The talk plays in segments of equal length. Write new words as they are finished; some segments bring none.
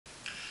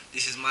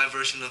This is my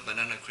version of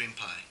banana cream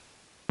pie.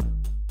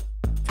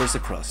 First the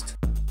crust.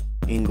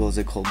 In goes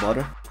the cold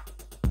butter,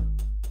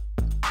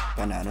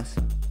 bananas,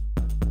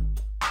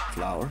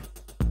 flour,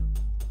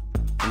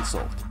 and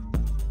salt.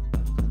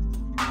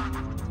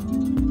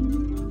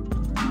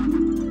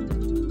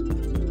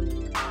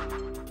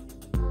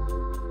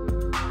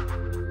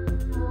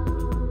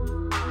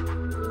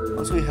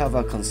 Once we have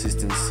a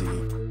consistency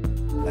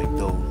like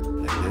dough,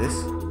 like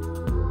this,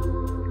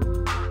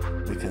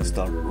 we can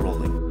start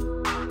rolling.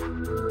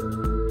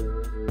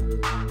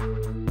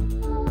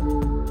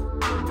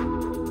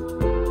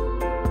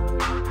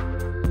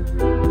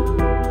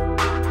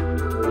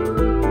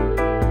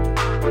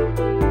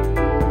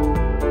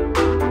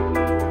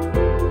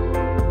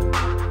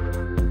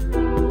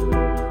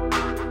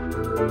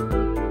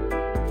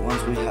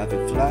 Once we have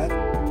it flat,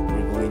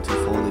 we're going to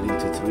fold it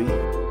into three.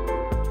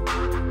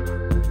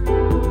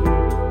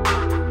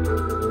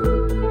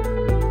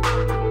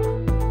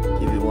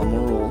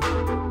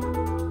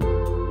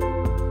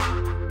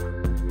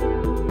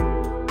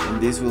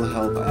 This will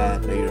help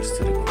add layers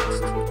to the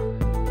crust.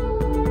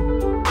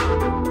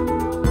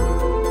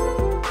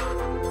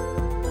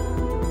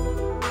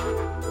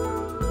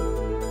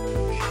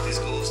 This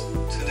goes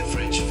to the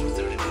fridge for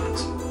 30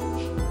 minutes.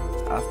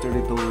 After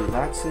the dough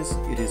relaxes,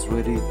 it is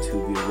ready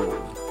to be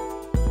rolled.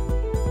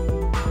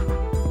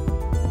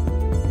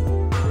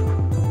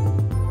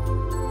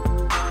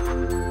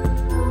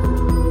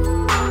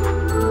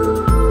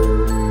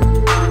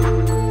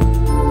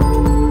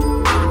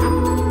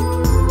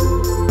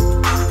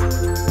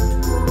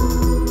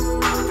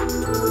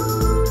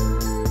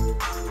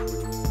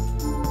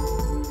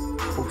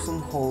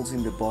 Holes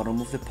in the bottom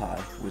of the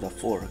pie with a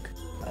fork,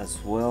 as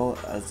well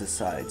as the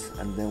sides,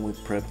 and then we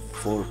prep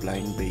for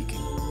blind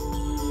baking.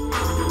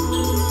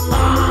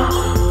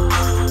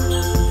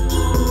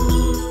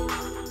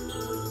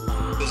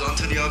 Goes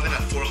onto the oven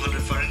at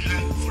 400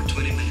 Fahrenheit for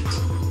 20 minutes.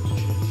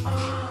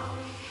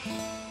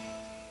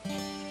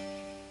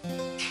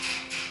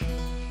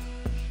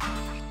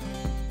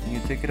 When you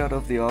take it out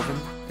of the oven,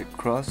 the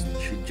crust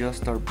should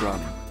just start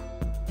browning.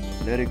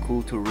 Let it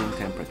cool to room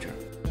temperature.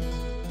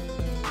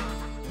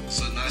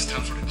 So now it's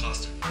time for the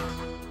custard.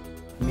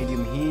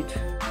 Medium heat,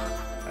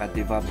 add the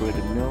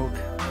evaporated milk,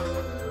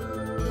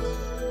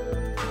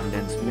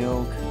 condensed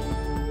milk.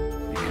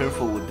 Be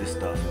careful with this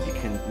stuff, it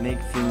can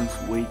make things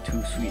way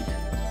too sweet.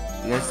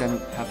 Less than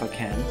half a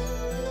can.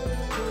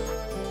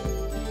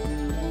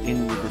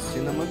 In with the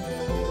cinnamon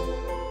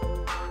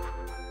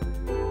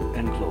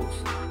and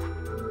cloves.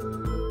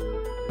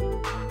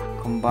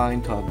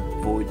 Combine to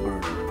avoid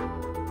burning.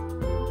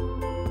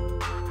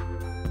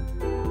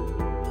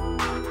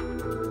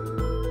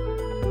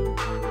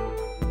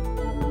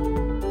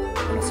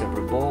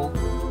 Separate bowl,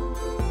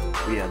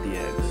 we add the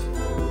eggs,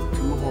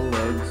 2 whole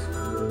eggs,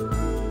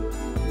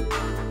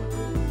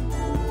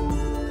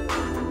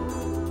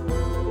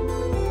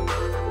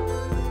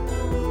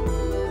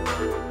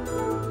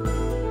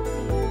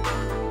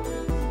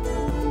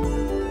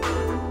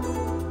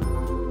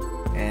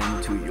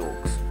 and 2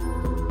 yolks.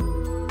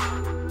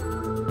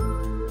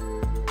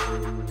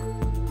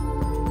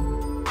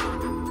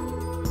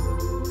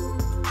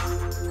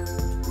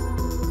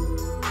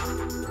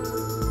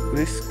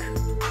 Whisk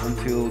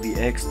until the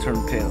eggs turn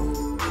pale,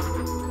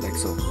 like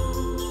so.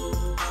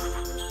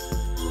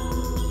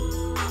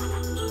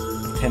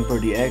 Temper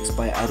the eggs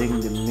by adding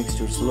the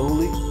mixture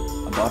slowly,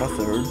 about a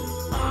third,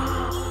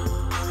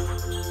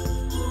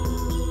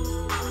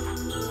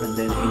 and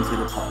then into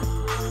the pot.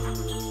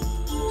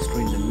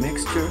 Strain the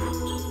mixture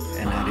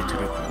and add it to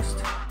the crust.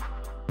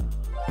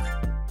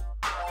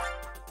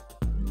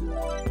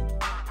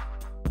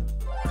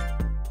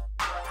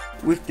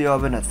 With the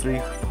oven at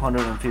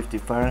 350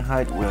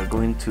 Fahrenheit, we are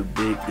going to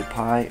bake the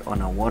pie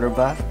on a water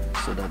bath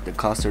so that the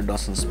custard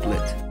doesn't split.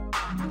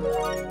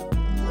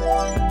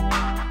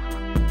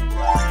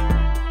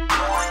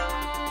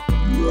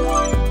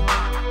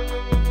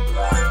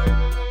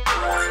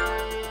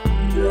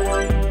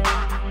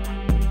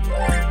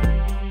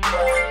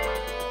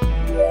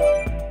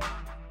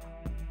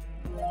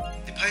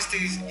 The pie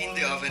stays in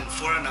the oven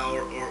for an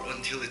hour or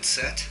until it's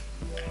set.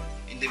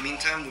 In the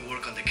meantime, we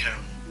work on the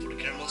caramel. For the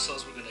caramel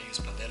sauce, we're going to use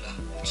panela,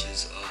 which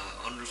is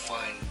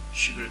unrefined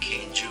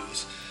sugarcane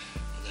juice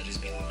that is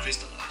being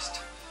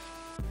crystallized.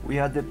 We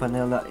add the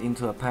panela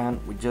into a pan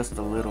with just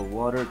a little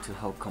water to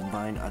help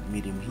combine at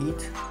medium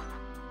heat.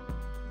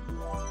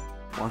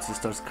 Once it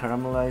starts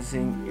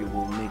caramelizing, it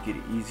will make it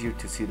easier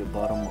to see the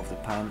bottom of the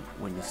pan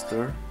when you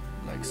stir,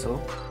 like so.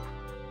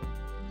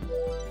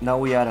 Now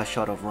we add a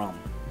shot of rum.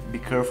 Be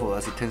careful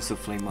as it tends to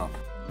flame up.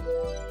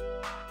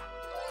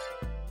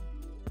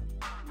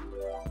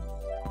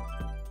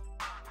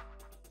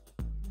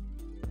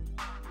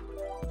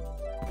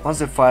 Once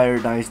the fire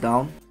dies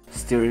down,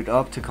 stir it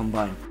up to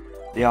combine.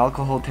 The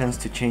alcohol tends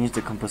to change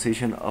the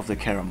composition of the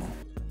caramel.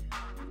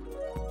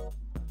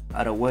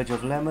 Add a wedge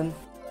of lemon.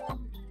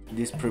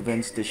 This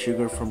prevents the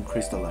sugar from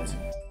crystallizing.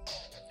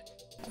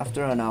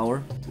 After an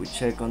hour, we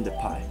check on the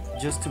pie.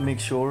 Just to make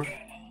sure,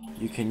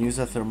 you can use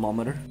a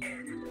thermometer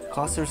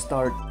Custard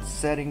start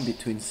setting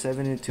between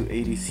 70 to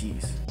 80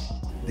 Cs.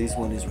 This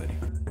one is ready.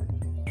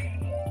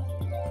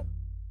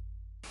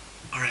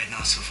 Alright,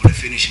 now so for the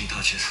finishing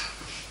touches.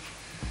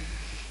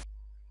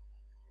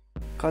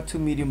 Cut 2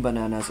 medium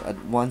bananas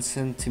at 1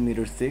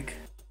 centimeter thick.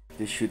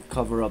 This should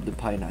cover up the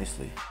pie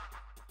nicely.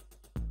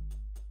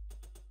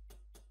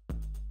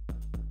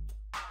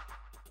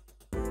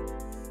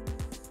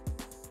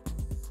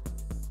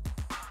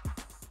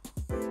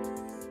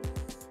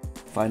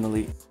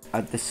 Finally,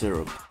 add the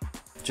syrup,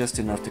 just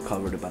enough to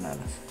cover the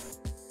bananas.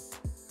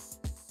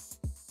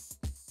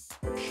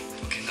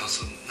 Okay,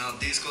 now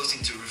this goes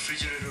into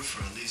refrigerator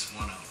for at least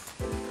 1 hour.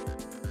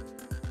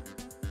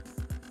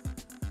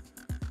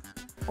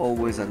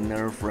 Always a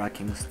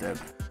nerve-wracking step,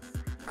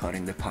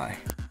 cutting the pie.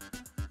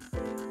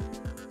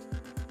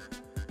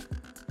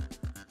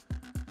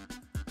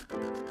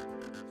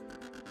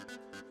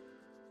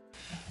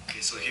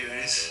 Okay, so here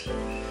is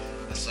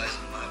a slice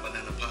of my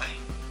banana pie.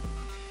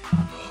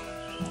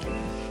 You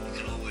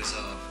can always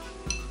top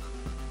it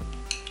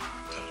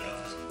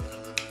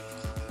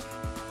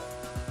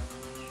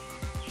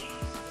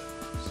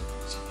off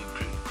with some whipped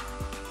cream.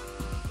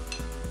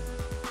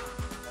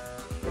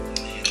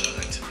 And I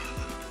like to be a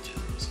little bit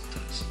generous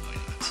sometimes, so why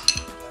not?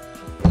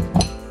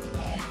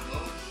 There you go.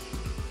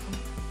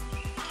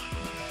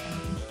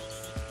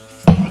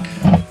 Fork.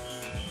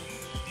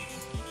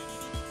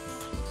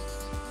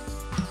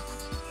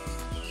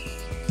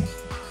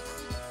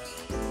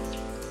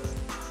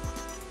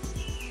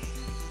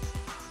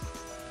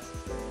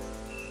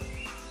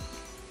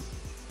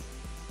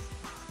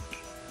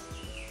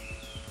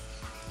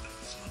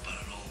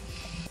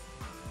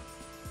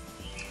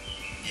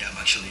 Yeah, I'm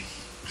actually,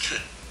 I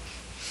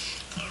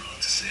don't know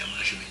what to say, I'm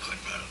actually quite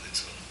proud of it,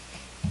 so